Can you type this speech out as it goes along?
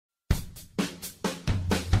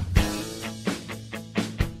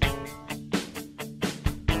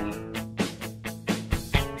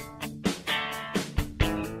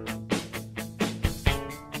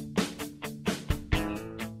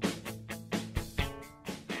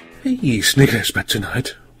Hey, Sneakers back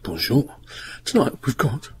tonight. Bonjour. Tonight we've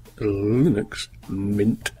got Linux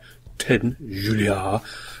Mint 10 Julia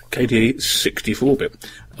KDE 64-bit.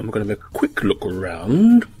 And we're going to have a quick look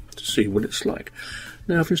around to see what it's like.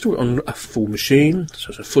 Now, if you install it on a full machine, so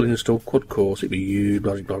it's a full install quad-core CPU,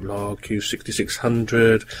 blah blah blah,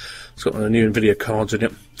 Q6600, it's got one of the new NVIDIA cards in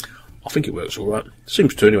it. I think it works alright.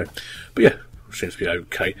 Seems to anyway. But yeah, seems to be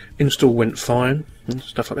okay. Install went fine, and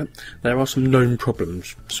stuff like that. There are some known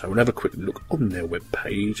problems, so we'll have a quick look on their web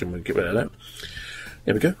page and we'll get rid of that.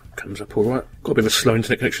 There we go, comes up alright. Got a bit of a slow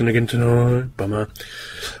internet connection again tonight, bummer.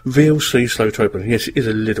 VLC slow to open, yes it is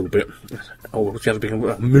a little bit. Oh, the other big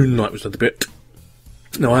one, Moonlight was the other bit.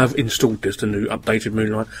 Now I have installed this, the new updated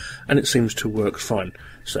Moonlight, and it seems to work fine.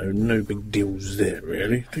 So no big deals there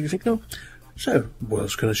really, do you think no? So, what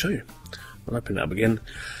else can I show you? I'll open it up again.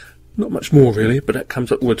 Not much more really, but that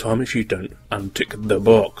comes up all the time if you don't untick the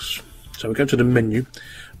box. So we go to the menu,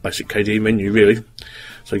 basic KDE menu really.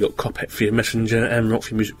 So you've got Copet for your Messenger, Amrock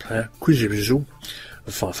for your music player, Quizvisual,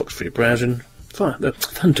 Firefox for your browsing,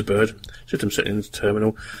 Thunderbird, system settings,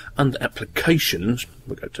 terminal, under applications,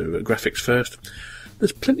 we'll go to graphics first.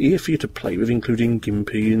 There's plenty here for you to play with, including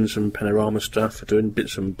Gimpy and some panorama stuff for doing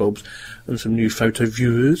bits and bobs, and some new photo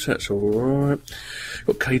viewers, that's alright.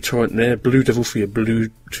 Got KTorrent there, Blue Devil for your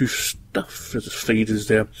Bluetooth stuff, there's feeders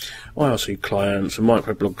there, IRC clients and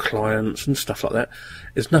microblog clients and stuff like that.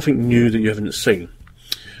 There's nothing new that you haven't seen.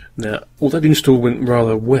 Now, although the install went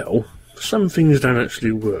rather well, some things don't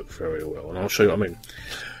actually work very well, and I'll show you what I mean.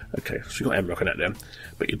 Okay, so you've got Amrock and that there,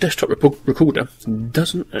 but your desktop recorder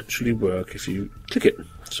doesn't actually work if you click it.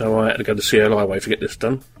 So I had to go the CLI way to get this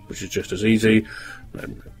done, which is just as easy, no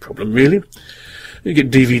problem really. You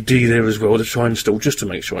get DVD there as well to try and install, just to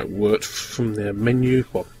make sure it worked from their menu,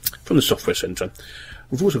 well, from the software centre.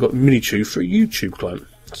 We've also got Minitube for a YouTube client.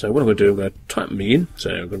 So what I'm going to do, I'm going to type me in, so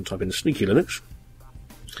I'm going to type in sneekylinux,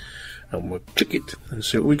 and we'll click it and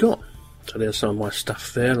see what we got. So there's some of my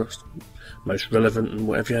stuff there, that's most relevant and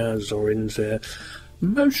whatever, Zorin's there.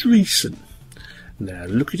 Most recent. Now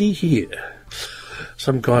lookity here.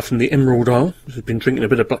 Some guy from the Emerald Isle, who's been drinking a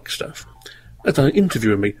bit of black stuff, has done an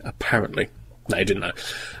interview with me, apparently. No, he didn't know.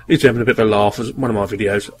 He's having a bit of a laugh at one of my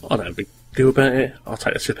videos. I don't have a big deal about it. I'll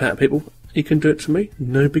take a sip out of people. He can do it to me.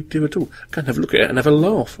 No big deal at all. Go and have a look at it and have a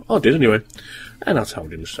laugh. I did anyway. And I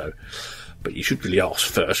told him so. But you should really ask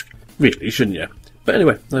first. Really, shouldn't you? But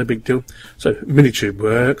anyway, no big deal. So, Minitube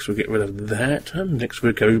works, we'll get rid of that, and next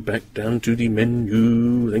we'll go back down to the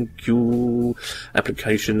menu, thank you,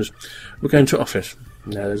 applications. We're going to Office.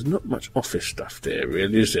 Now, there's not much Office stuff there,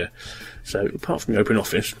 really, is there? So, apart from the Open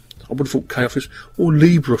Office, I would have thought KOffice or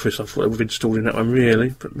LibreOffice, I thought they would have installed in that one, really,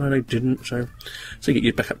 but no, they didn't, so you get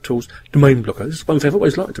your backup tools. Domain blocker, this is one thing I've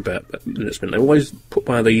always liked about Linux Mint, they always put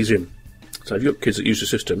one of these in. So if you've got kids that use the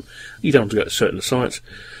system, you don't want to go to certain sites,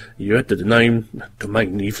 you add the name,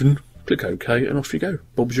 domain even, click OK, and off you go.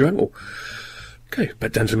 Bob's your uncle. Okay,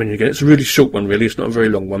 back down to the menu again. It's a really short one, really. It's not a very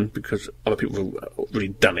long one, because other people have already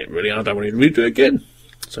done it, really, and I don't want to redo it again.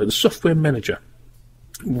 So the software manager,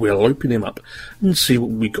 we'll open him up and see what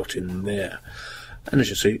we got in there. And as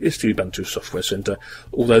you see, it's the Ubuntu Software Centre,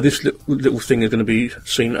 although this little thing is going to be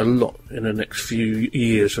seen a lot in the next few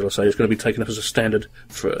years, shall I say. It's going to be taken up as a standard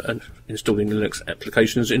for installing Linux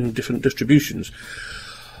applications in different distributions.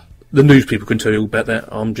 The news people can tell you all about that.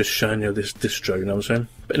 I'm just showing you this distro, you know what I'm saying?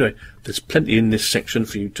 But anyway, there's plenty in this section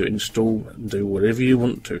for you to install and do whatever you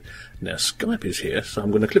want to. Now, Skype is here, so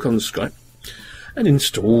I'm going to click on Skype and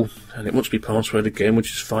install, and it wants me password again,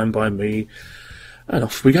 which is fine by me. And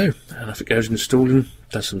off we go, and off it goes installing,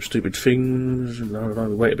 does some stupid things,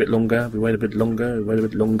 we wait a bit longer, we wait a bit longer, we wait a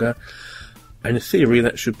bit longer, and in theory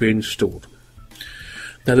that should be installed.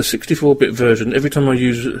 Now the 64-bit version, every time I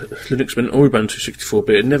use Linux Mint or Ubuntu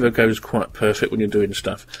 64-bit, it never goes quite perfect when you're doing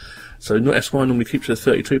stuff. So that's why I normally keep to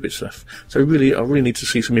the 32-bit stuff. So really, I really need to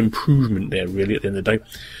see some improvement there, really, at the end of the day.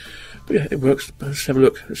 But yeah, it works. Let's have a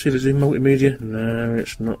look. Let's see if it's in multimedia. No,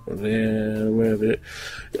 it's not there. Where is it?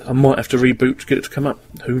 I might have to reboot to get it to come up.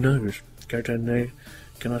 Who knows? Go down there.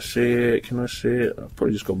 Can I see it? Can I see it? I've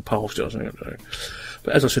probably just gone past it, I think. I don't know.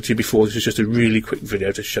 But as I said to you before, this is just a really quick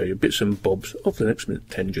video to show you bits and bobs of the Linux Mint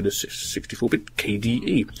 10 64-bit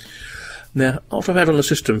KDE. Now, after I've had it on the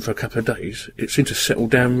system for a couple of days, it seemed to settle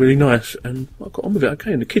down really nice, and I got on with it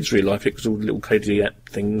okay, and the kids really like it because all the little KDE app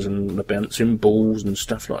things and the bouncing balls and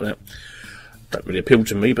stuff like that don't really appeal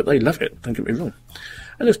to me, but they love it, don't get me wrong.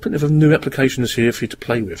 And there's plenty of new applications here for you to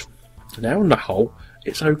play with. Now, on the whole,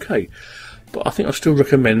 it's okay, but I think I still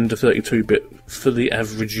recommend the 32-bit for the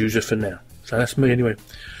average user for now. So that's me anyway.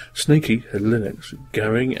 Sneaky Linux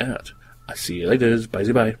going out. I see you later. Bye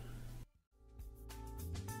bye.